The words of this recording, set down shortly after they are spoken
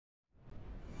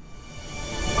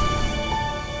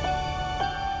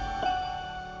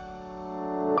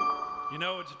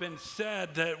been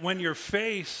said that when you're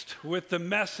faced with the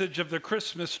message of the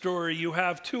Christmas story, you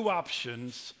have two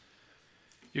options.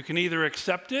 You can either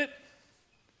accept it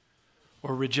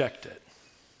or reject it.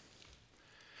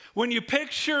 When you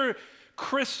picture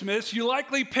Christmas, you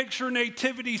likely picture a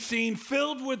nativity scene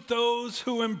filled with those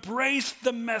who embraced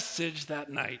the message that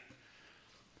night.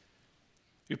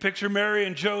 You picture Mary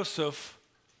and Joseph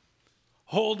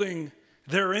holding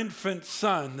their infant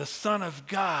son, the Son of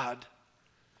God.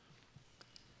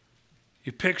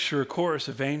 You picture a chorus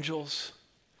of angels,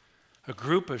 a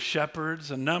group of shepherds,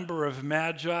 a number of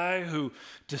magi who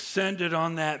descended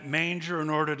on that manger in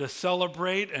order to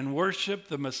celebrate and worship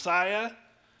the Messiah.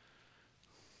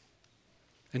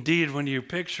 Indeed, when you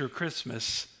picture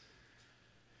Christmas,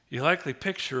 you likely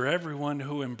picture everyone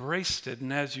who embraced it,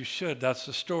 and as you should, that's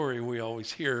the story we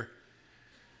always hear.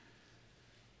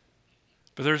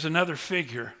 But there's another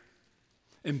figure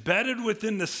embedded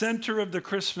within the center of the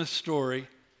Christmas story.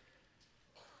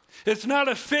 It's not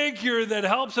a figure that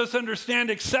helps us understand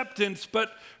acceptance,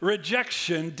 but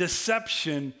rejection,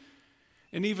 deception,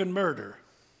 and even murder.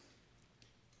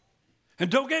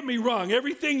 And don't get me wrong,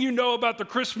 everything you know about the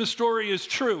Christmas story is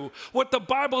true. What the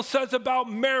Bible says about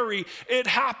Mary, it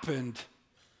happened.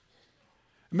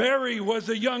 Mary was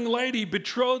a young lady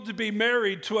betrothed to be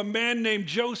married to a man named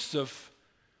Joseph,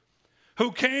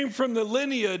 who came from the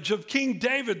lineage of King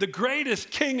David, the greatest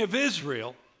king of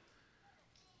Israel.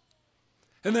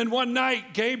 And then one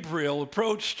night, Gabriel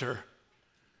approached her,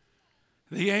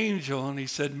 the angel, and he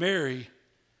said, "Mary,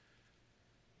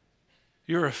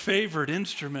 you're a favored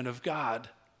instrument of God,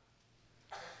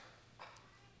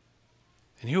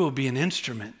 and you will be an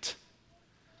instrument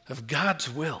of God's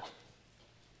will."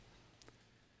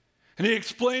 And he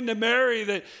explained to Mary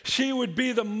that she would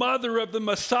be the mother of the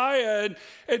Messiah,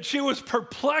 and she was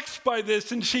perplexed by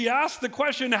this, and she asked the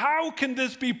question, how can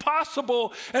this be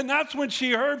possible? And that's when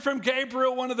she heard from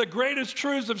Gabriel one of the greatest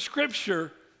truths of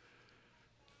Scripture.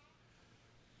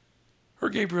 Or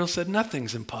Gabriel said,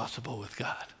 nothing's impossible with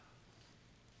God.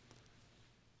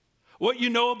 What you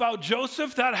know about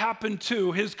Joseph, that happened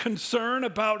too. His concern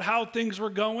about how things were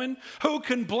going, who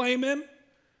can blame him?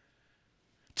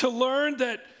 To learn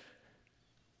that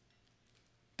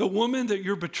the woman that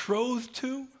you're betrothed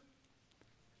to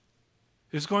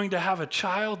is going to have a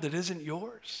child that isn't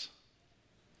yours.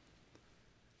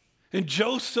 And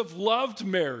Joseph loved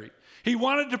Mary. He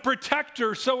wanted to protect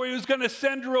her, so he was going to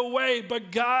send her away,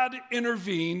 but God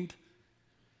intervened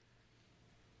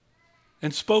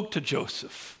and spoke to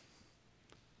Joseph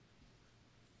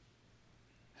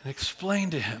and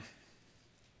explained to him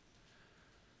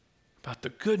about the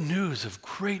good news of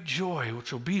great joy,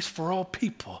 which will be for all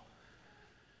people.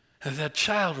 And that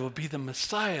child will be the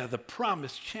Messiah, the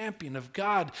promised champion of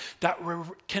God that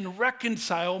can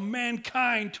reconcile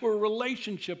mankind to a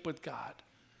relationship with God.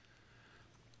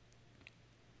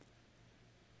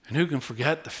 And who can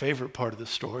forget the favorite part of the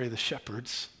story, the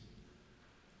shepherds,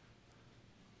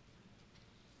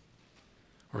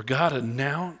 where God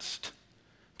announced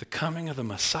the coming of the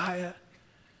Messiah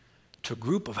to a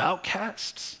group of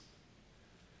outcasts.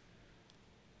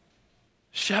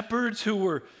 Shepherds who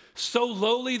were so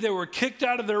lowly they were kicked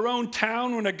out of their own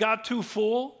town when it got too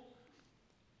full.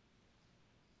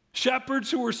 Shepherds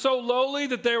who were so lowly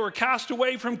that they were cast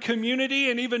away from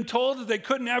community and even told that they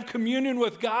couldn't have communion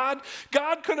with God.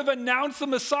 God could have announced the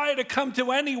Messiah to come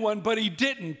to anyone, but he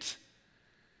didn't.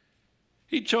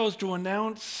 He chose to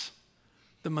announce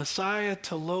the Messiah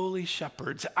to lowly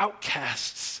shepherds,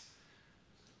 outcasts.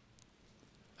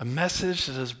 A message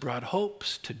that has brought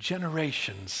hopes to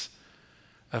generations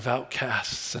of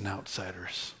outcasts and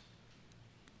outsiders.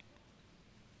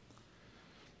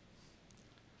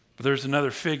 But there's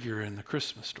another figure in the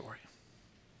Christmas story.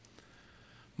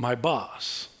 My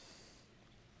boss.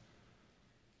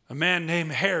 A man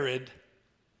named Herod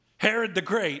the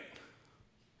Great.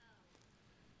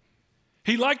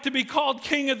 He liked to be called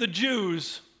King of the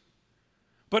Jews,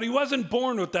 but he wasn't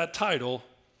born with that title.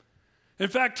 In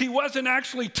fact, he wasn't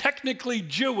actually technically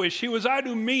Jewish. He was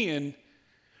Idumean,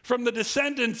 from the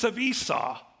descendants of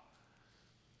Esau.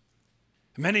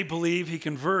 Many believe he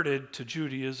converted to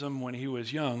Judaism when he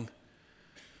was young,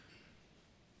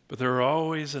 but there are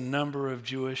always a number of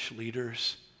Jewish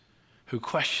leaders who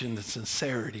question the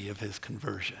sincerity of his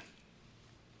conversion.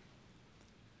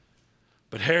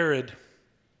 But Herod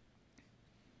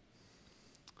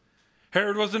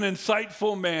was an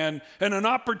insightful man and an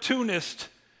opportunist.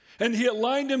 And he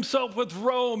aligned himself with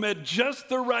Rome at just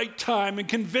the right time and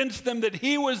convinced them that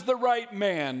he was the right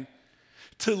man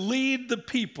to lead the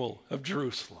people of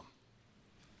Jerusalem.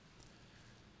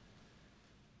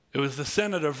 It was the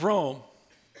Senate of Rome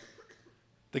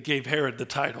that gave Herod the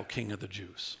title King of the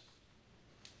Jews.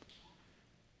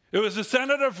 It was the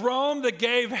Senate of Rome that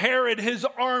gave Herod his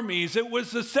armies. It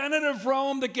was the Senate of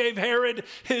Rome that gave Herod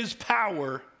his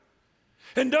power.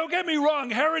 And don't get me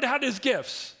wrong, Herod had his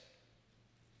gifts.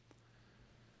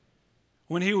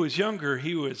 When he was younger,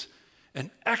 he was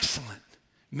an excellent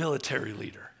military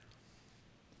leader.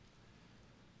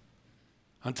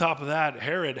 On top of that,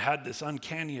 Herod had this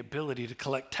uncanny ability to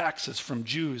collect taxes from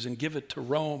Jews and give it to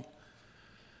Rome.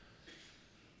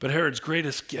 But Herod's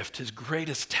greatest gift, his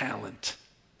greatest talent,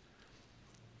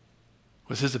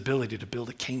 was his ability to build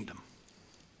a kingdom.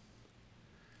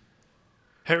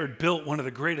 Herod built one of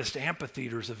the greatest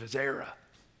amphitheaters of his era.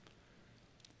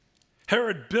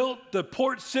 Herod built the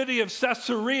port city of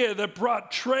Caesarea that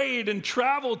brought trade and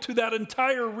travel to that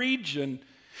entire region.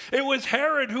 It was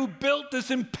Herod who built this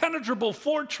impenetrable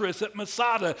fortress at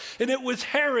Masada, and it was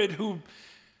Herod who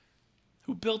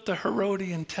built the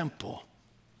Herodian temple,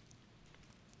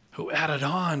 who added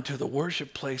on to the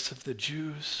worship place of the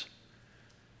Jews.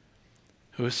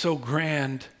 It was so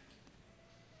grand,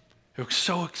 it was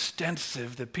so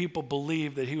extensive that people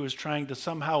believed that he was trying to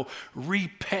somehow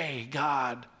repay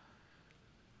God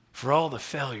for all the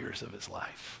failures of his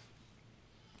life.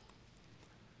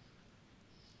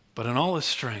 But in all his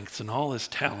strengths and all his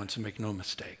talents, and make no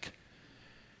mistake,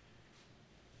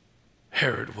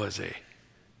 Herod was an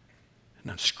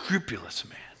unscrupulous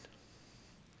man.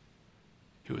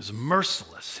 He was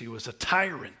merciless. He was a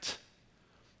tyrant.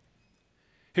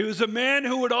 He was a man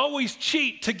who would always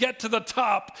cheat to get to the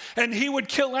top, and he would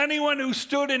kill anyone who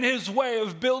stood in his way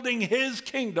of building his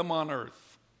kingdom on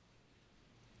earth.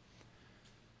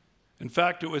 In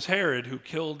fact, it was Herod who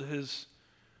killed his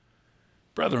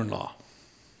brother-in-law.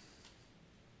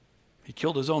 He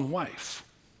killed his own wife.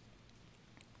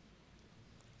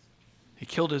 He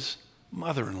killed his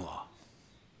mother-in-law.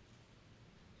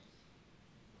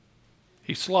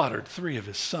 He slaughtered 3 of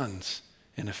his sons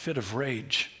in a fit of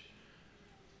rage.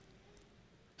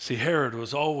 See, Herod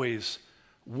was always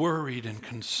worried and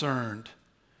concerned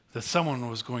that someone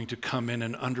was going to come in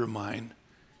and undermine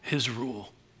his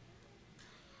rule.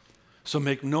 So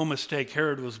make no mistake,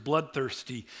 Herod was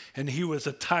bloodthirsty and he was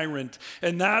a tyrant.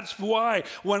 And that's why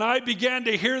when I began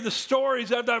to hear the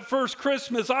stories of that first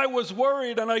Christmas, I was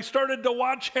worried and I started to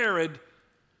watch Herod.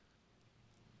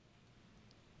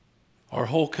 Our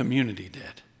whole community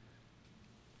did.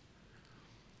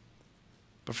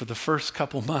 But for the first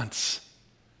couple months,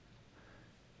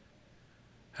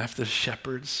 after the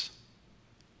shepherds,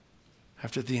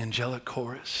 after the angelic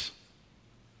chorus,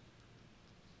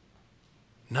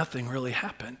 nothing really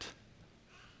happened.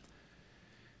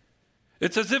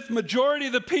 It's as if majority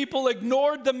of the people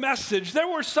ignored the message. There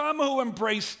were some who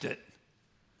embraced it.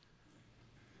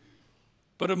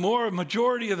 But a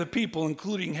majority of the people,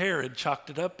 including Herod, chalked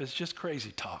it up as just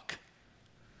crazy talk.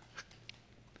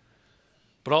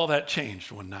 But all that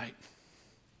changed one night.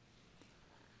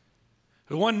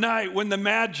 One night when the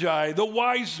Magi, the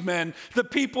wise men, the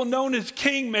people known as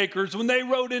kingmakers, when they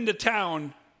rode into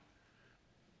town.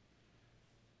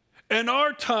 In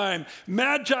our time,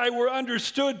 Magi were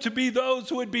understood to be those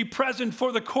who would be present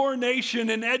for the coronation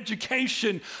and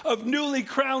education of newly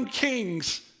crowned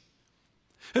kings.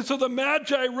 And so the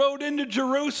Magi rode into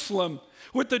Jerusalem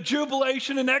with the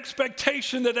jubilation and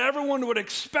expectation that everyone would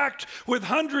expect, with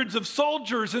hundreds of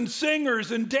soldiers and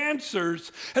singers and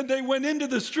dancers. And they went into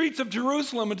the streets of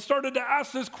Jerusalem and started to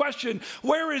ask this question: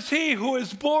 where is he who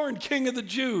is born King of the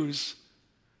Jews?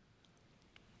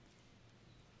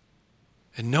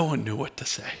 And no one knew what to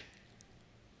say.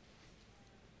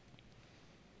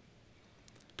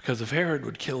 Because if Herod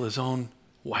would kill his own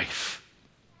wife,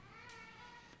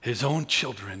 his own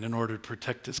children, in order to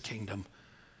protect his kingdom,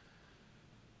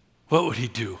 what would he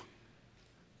do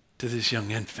to this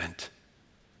young infant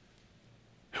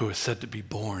who is said to be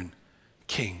born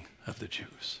King of the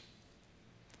Jews?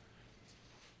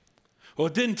 Well,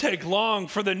 it didn't take long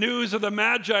for the news of the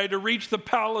Magi to reach the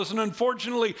palace, and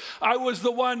unfortunately, I was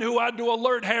the one who had to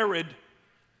alert Herod.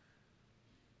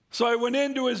 So I went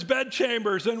into his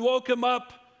bedchambers and woke him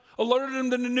up, alerted him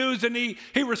to the news, and he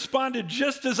responded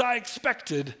just as I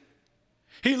expected.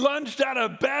 He lunged out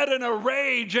of bed in a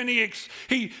rage, and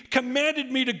he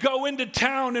commanded me to go into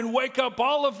town and wake up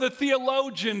all of the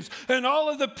theologians and all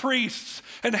of the priests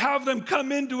and have them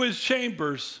come into his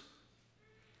chambers.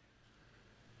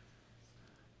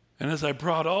 And as I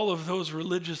brought all of those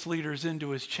religious leaders into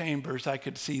his chambers, I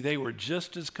could see they were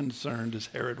just as concerned as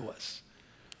Herod was,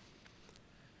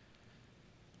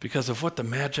 because of what the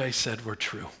Magi said were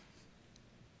true.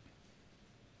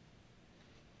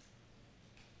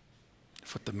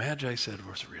 If what the Magi said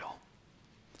was real,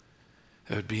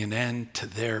 there would be an end to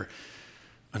their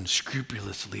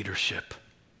unscrupulous leadership,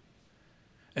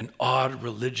 and odd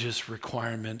religious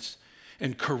requirements,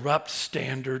 and corrupt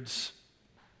standards.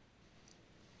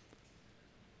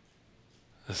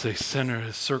 As a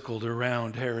sinner circled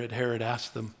around Herod, Herod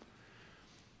asked them,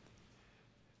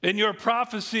 "In your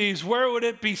prophecies, where would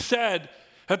it be said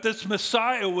that this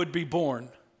Messiah would be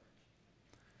born?"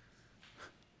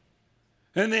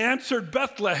 And they answered,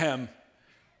 "Bethlehem."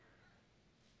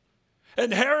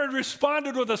 And Herod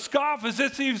responded with a scoff as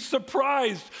if he was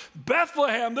surprised.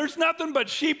 "Bethlehem, there's nothing but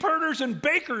sheep herders and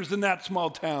bakers in that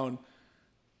small town.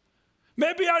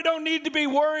 Maybe I don't need to be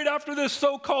worried after this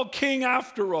so-called king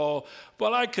after all."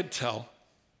 But I could tell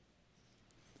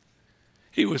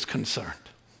he was concerned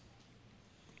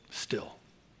still.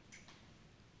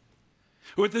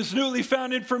 With this newly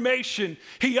found information,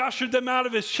 he ushered them out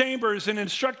of his chambers and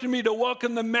instructed me to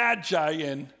welcome the Magi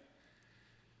in.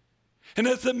 And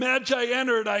as the Magi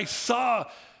entered, I saw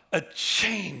a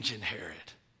change in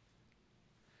Herod.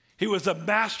 He was a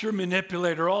master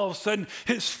manipulator. All of a sudden,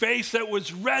 his face that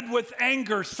was red with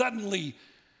anger suddenly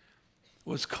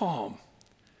was calm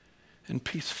and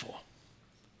peaceful.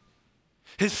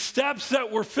 His steps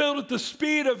that were filled with the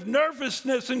speed of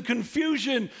nervousness and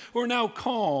confusion were now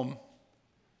calm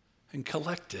and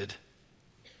collected.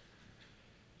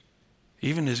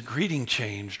 Even his greeting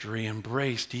changed, where he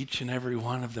embraced each and every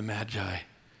one of the Magi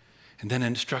and then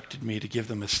instructed me to give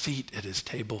them a seat at his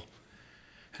table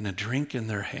and a drink in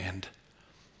their hand.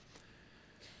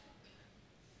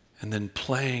 And then,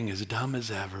 playing as dumb as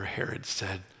ever, Herod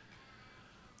said,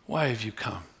 "Why have you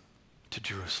come to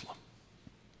Jerusalem?"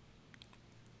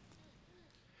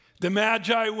 The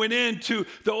Magi went into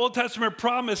the Old Testament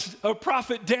promise of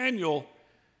prophet Daniel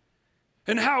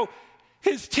and how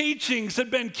his teachings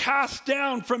had been cast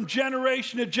down from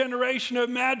generation to generation of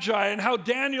Magi, and how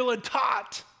Daniel had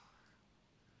taught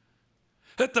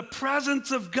that the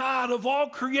presence of God of all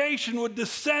creation would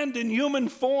descend in human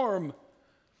form.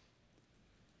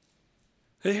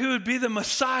 That he would be the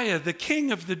Messiah, the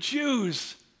King of the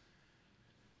Jews.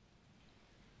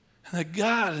 And that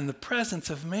God in the presence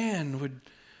of man would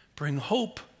bring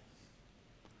hope,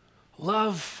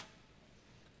 love,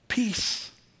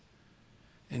 peace,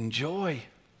 and joy.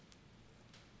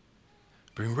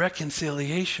 Bring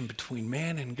reconciliation between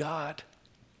man and God.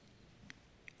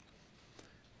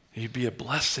 He'd be a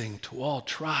blessing to all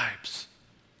tribes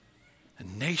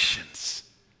and nations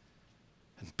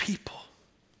and people.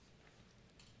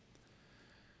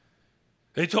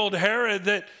 They told Herod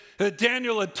that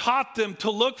Daniel had taught them to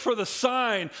look for the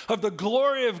sign of the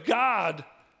glory of God.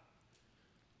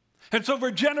 And so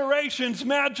for generations,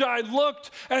 Magi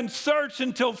looked and searched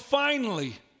until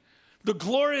finally the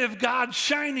glory of God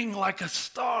shining like a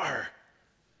star.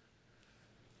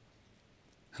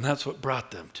 And that's what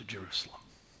brought them to Jerusalem.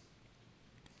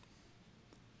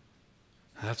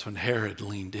 And that's when Herod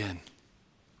leaned in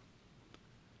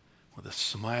with a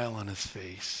smile on his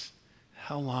face.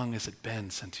 "How long has it been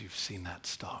since you've seen that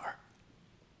star?"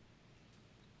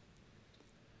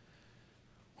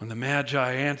 When the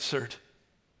Magi answered,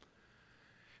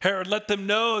 Herod let them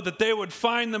know that they would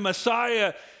find the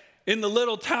Messiah in the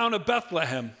little town of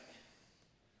Bethlehem.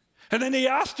 And then he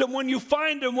asked them, "When you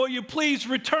find him, will you please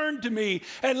return to me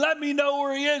and let me know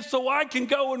where he is so I can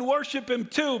go and worship him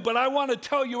too?" But I want to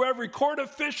tell you, every court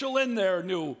official in there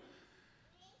knew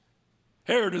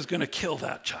Herod was going to kill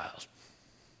that child.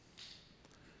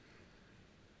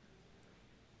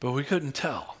 But we couldn't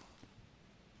tell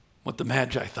what the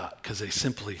Magi thought, because they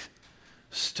simply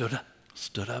stood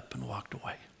up and walked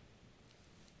away.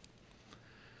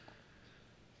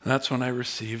 And that's when I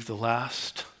received the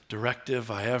last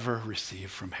directive I ever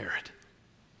received from Herod.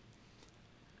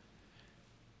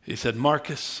 He said,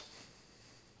 "Marcus,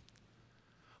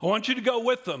 I want you to go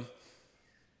with them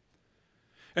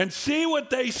and see what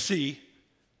they see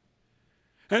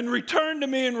and return to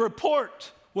me and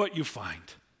report what you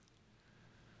find."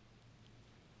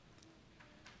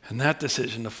 And that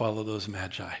decision to follow those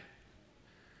Magi,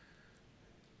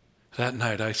 that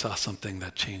night I saw something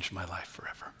that changed my life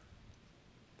forever.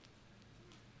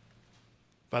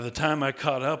 By the time I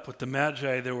caught up with the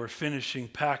Magi, they were finishing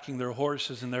packing their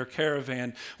horses and their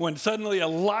caravan when suddenly a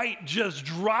light just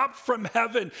dropped from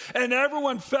heaven and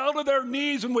everyone fell to their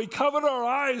knees and we covered our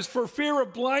eyes for fear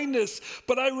of blindness.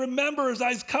 But I remember as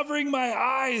I was covering my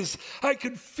eyes, I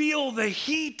could feel the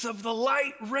heat of the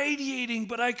light radiating,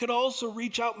 but I could also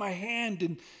reach out my hand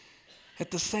and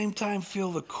at the same time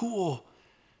feel the cool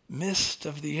mist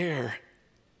of the air.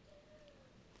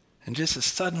 And just as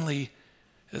suddenly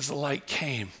as the light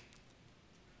came,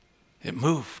 it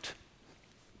moved.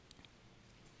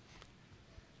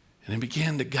 And it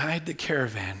began to guide the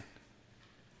caravan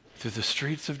through the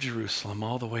streets of Jerusalem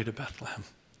all the way to Bethlehem.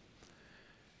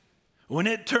 When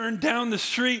it turned down the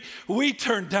street, we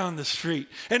turned down the street.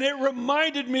 And it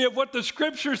reminded me of what the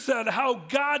scripture said, how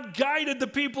God guided the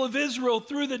people of Israel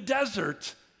through the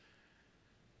desert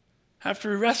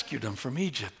after he rescued them from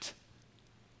Egypt.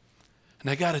 And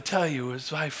I got to tell you,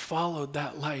 as I followed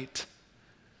that light,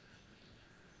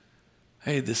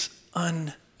 I had this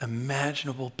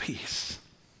unimaginable peace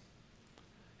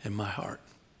in my heart.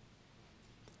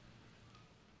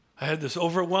 I had this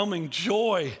overwhelming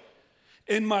joy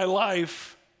in my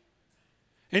life.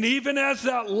 And even as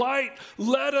that light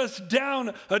led us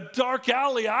down a dark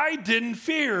alley, I didn't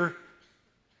fear,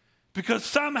 because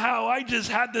somehow I just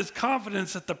had this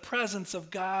confidence that the presence of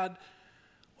God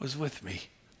was with me.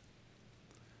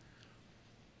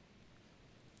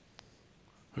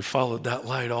 We followed that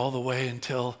light all the way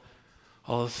until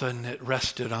all of a sudden it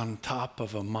rested on top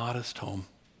of a modest home.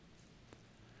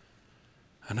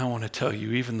 And I want to tell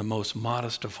you, even the most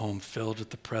modest of homes filled with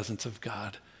the presence of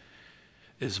God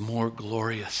is more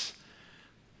glorious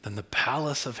than the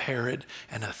palace of Herod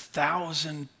and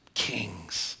 1,000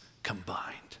 kings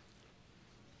combined.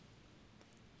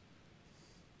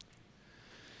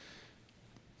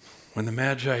 When the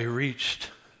Magi reached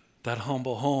that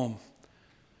humble home,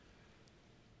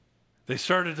 they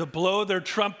started to blow their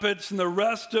trumpets, and the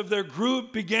rest of their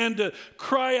group began to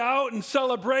cry out in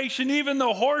celebration. Even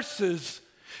the horses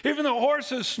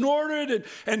snorted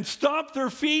and stomped their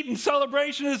feet in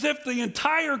celebration as if the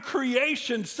entire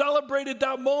creation celebrated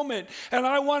that moment. And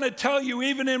I want to tell you,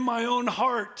 even in my own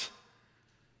heart,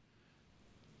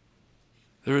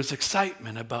 there was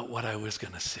excitement about what I was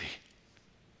going to see.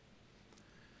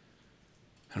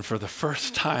 And for the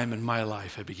first time in my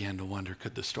life, I began to wonder,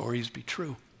 could the stories be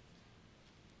true?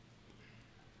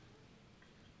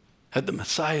 Had the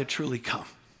Messiah truly come?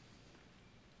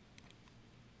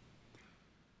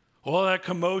 All that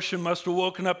commotion must have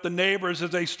woken up the neighbors as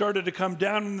they started to come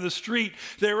down into the street.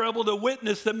 They were able to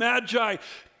witness the Magi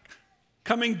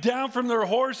coming down from their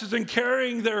horses and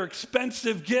carrying their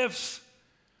expensive gifts.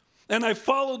 And I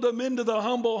followed them into the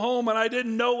humble home, and I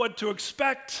didn't know what to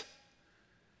expect.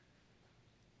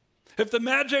 If the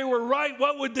Magi were right,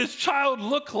 what would this child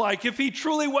look like? If he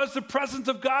truly was the presence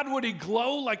of God, would he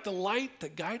glow like the light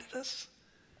that guided us?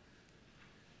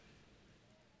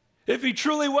 If he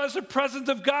truly was the presence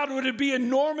of God, would it be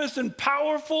enormous and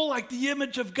powerful like the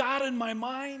image of God in my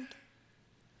mind?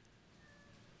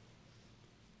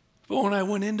 But when I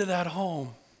went into that home,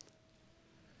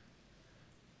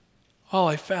 all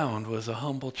I found was a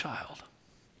humble child.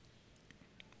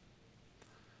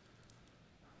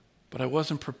 But I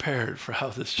wasn't prepared for how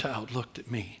this child looked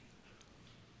at me.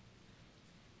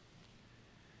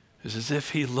 It was as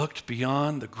if he looked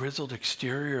beyond the grizzled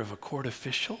exterior of a court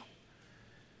official.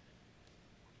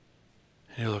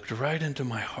 And he looked right into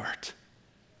my heart,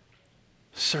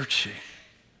 searching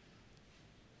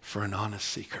for an honest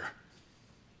seeker.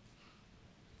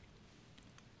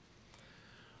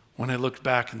 When I looked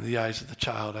back in the eyes of the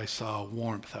child, I saw a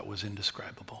warmth that was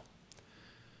indescribable.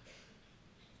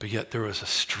 But yet there was a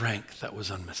strength that was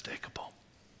unmistakable.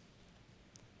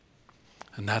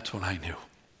 And that's when I knew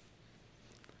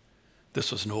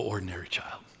this was no ordinary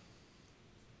child.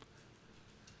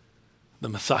 The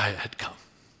Messiah had come.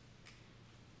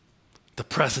 The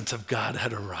presence of God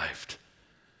had arrived.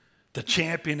 The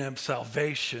champion of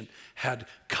salvation had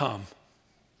come.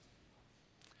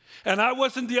 And I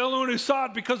wasn't the only one who saw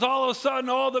it, because all of a sudden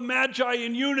all the Magi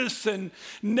in unison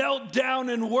knelt down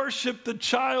and worshiped the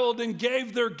child and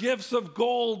gave their gifts of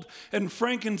gold and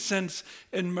frankincense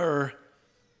and myrrh.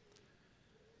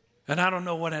 And I don't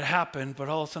know when it happened, but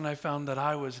all of a sudden I found that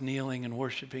I was kneeling and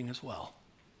worshiping as well,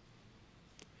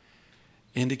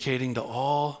 indicating to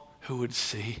all who would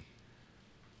see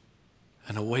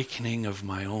an awakening of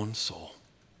my own soul.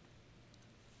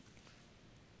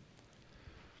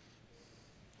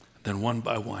 Then one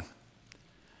by one,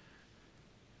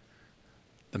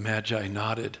 the Magi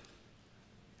nodded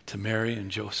to Mary and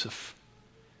Joseph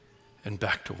and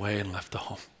backed away and left the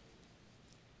home.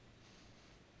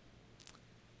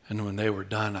 And when they were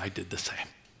done, I did the same.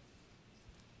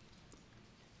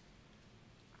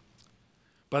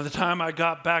 By the time I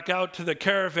got back out to the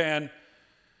caravan,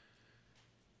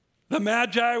 the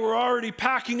Magi were already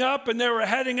packing up and they were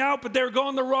heading out, but they were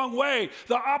going the wrong way,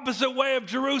 the opposite way of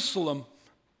Jerusalem.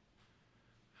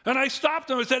 And I stopped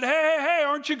them and said, hey,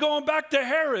 aren't you going back to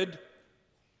Herod?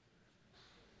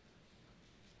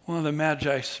 One of the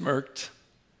Magi smirked,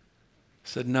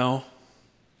 said, no.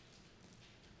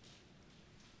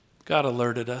 God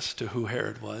alerted us to who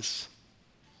Herod was.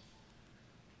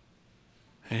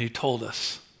 And he told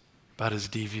us about his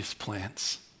devious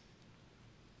plans.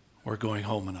 or going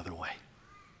home another way.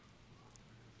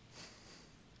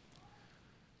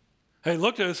 They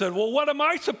looked at it and said, well, what am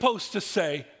I supposed to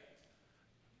say?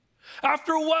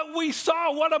 After what we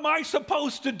saw, what am I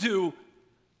supposed to do?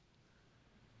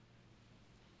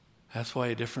 That's why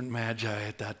a different magi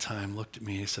at that time looked at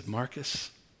me and said, Marcus,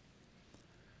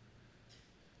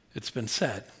 it's been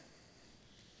said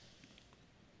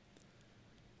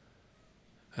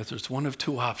that there's one of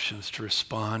two options to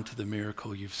respond to the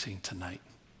miracle you've seen tonight.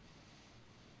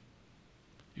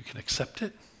 You can accept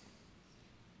it,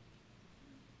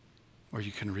 or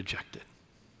you can reject it.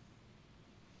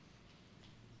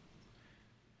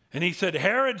 And he said,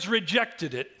 Herod's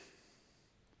rejected it.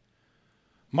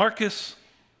 Marcus,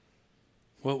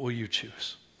 what will you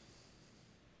choose?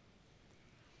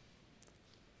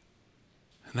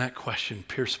 And that question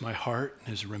pierced my heart and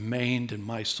has remained in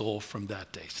my soul from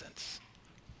that day since.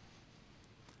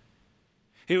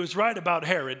 He was right about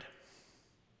Herod.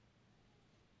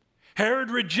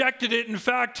 Herod rejected it. In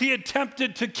fact, he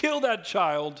attempted to kill that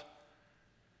child.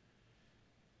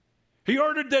 He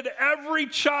ordered that every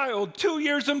child 2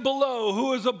 years and below who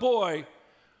was a boy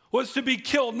was to be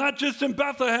killed, not just in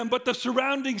Bethlehem, but the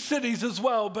surrounding cities as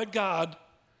well. But God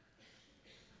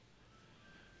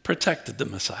protected the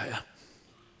Messiah.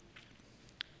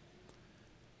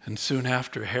 And soon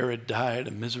after, Herod died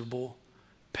a miserable,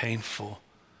 painful,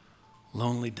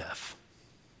 lonely death.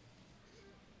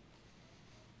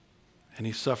 And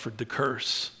he suffered the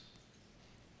curse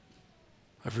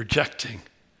of rejecting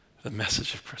the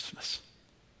message of Christmas.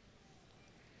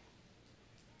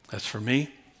 As for me,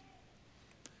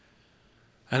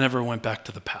 I never went back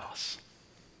to the palace.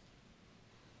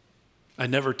 I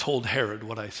never told Herod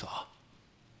what I saw.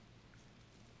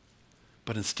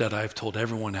 But instead, I've told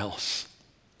everyone else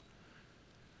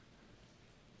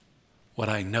what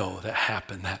I know that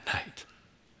happened that night.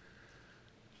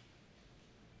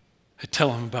 I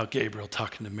tell him about Gabriel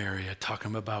talking to Mary. I talk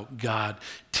him about God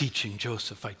teaching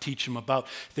Joseph. I teach him about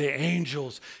the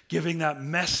angels giving that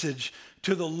message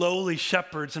to the lowly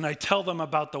shepherds. And I tell them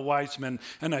about the wise men.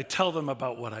 And I tell them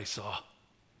about what I saw.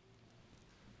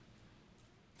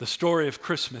 The story of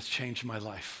Christmas changed my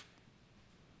life.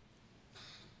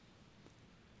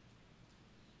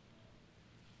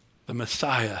 The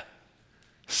Messiah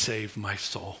saved my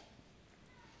soul.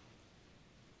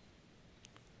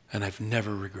 And I've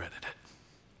never regretted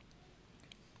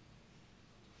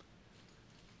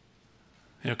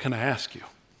it. Can I ask you,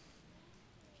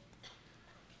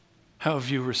 how have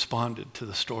you responded to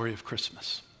the story of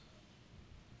Christmas?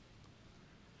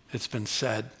 It's been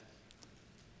said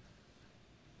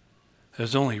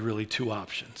there's only really two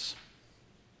options.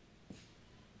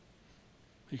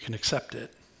 You can accept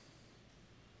it,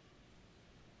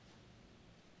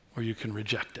 or you can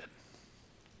reject it.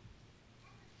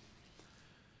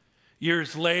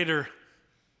 Years later,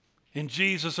 in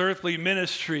Jesus' earthly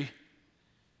ministry,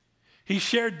 he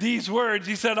shared these words.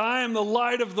 He said, I am the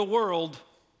light of the world.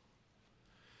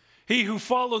 He who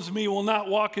follows me will not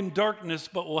walk in darkness,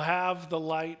 but will have the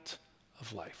light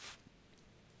of life.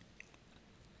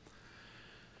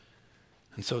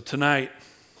 And so tonight,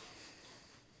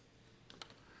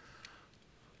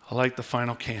 I light the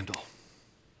final candle,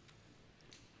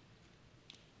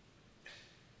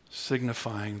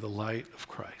 signifying the light of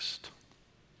Christ.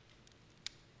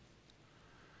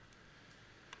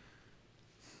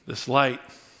 This light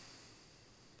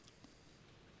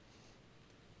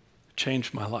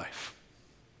changed my life.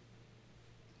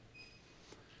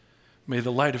 May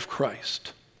the light of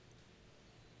Christ,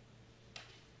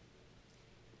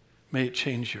 may it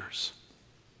change yours.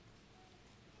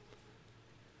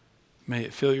 May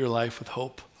it fill your life with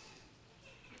hope,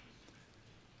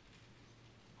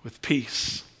 with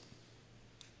peace,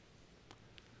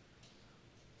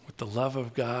 with the love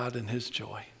of God and his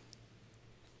joy.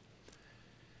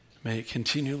 May it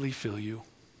continually fill you.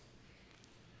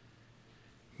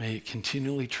 May it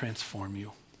continually transform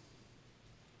you.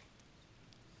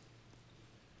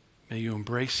 May you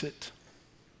embrace it.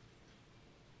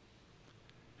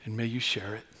 And may you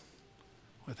share it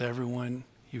with everyone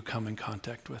you come in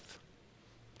contact with.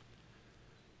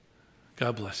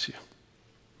 God bless you.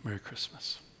 Merry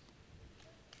Christmas.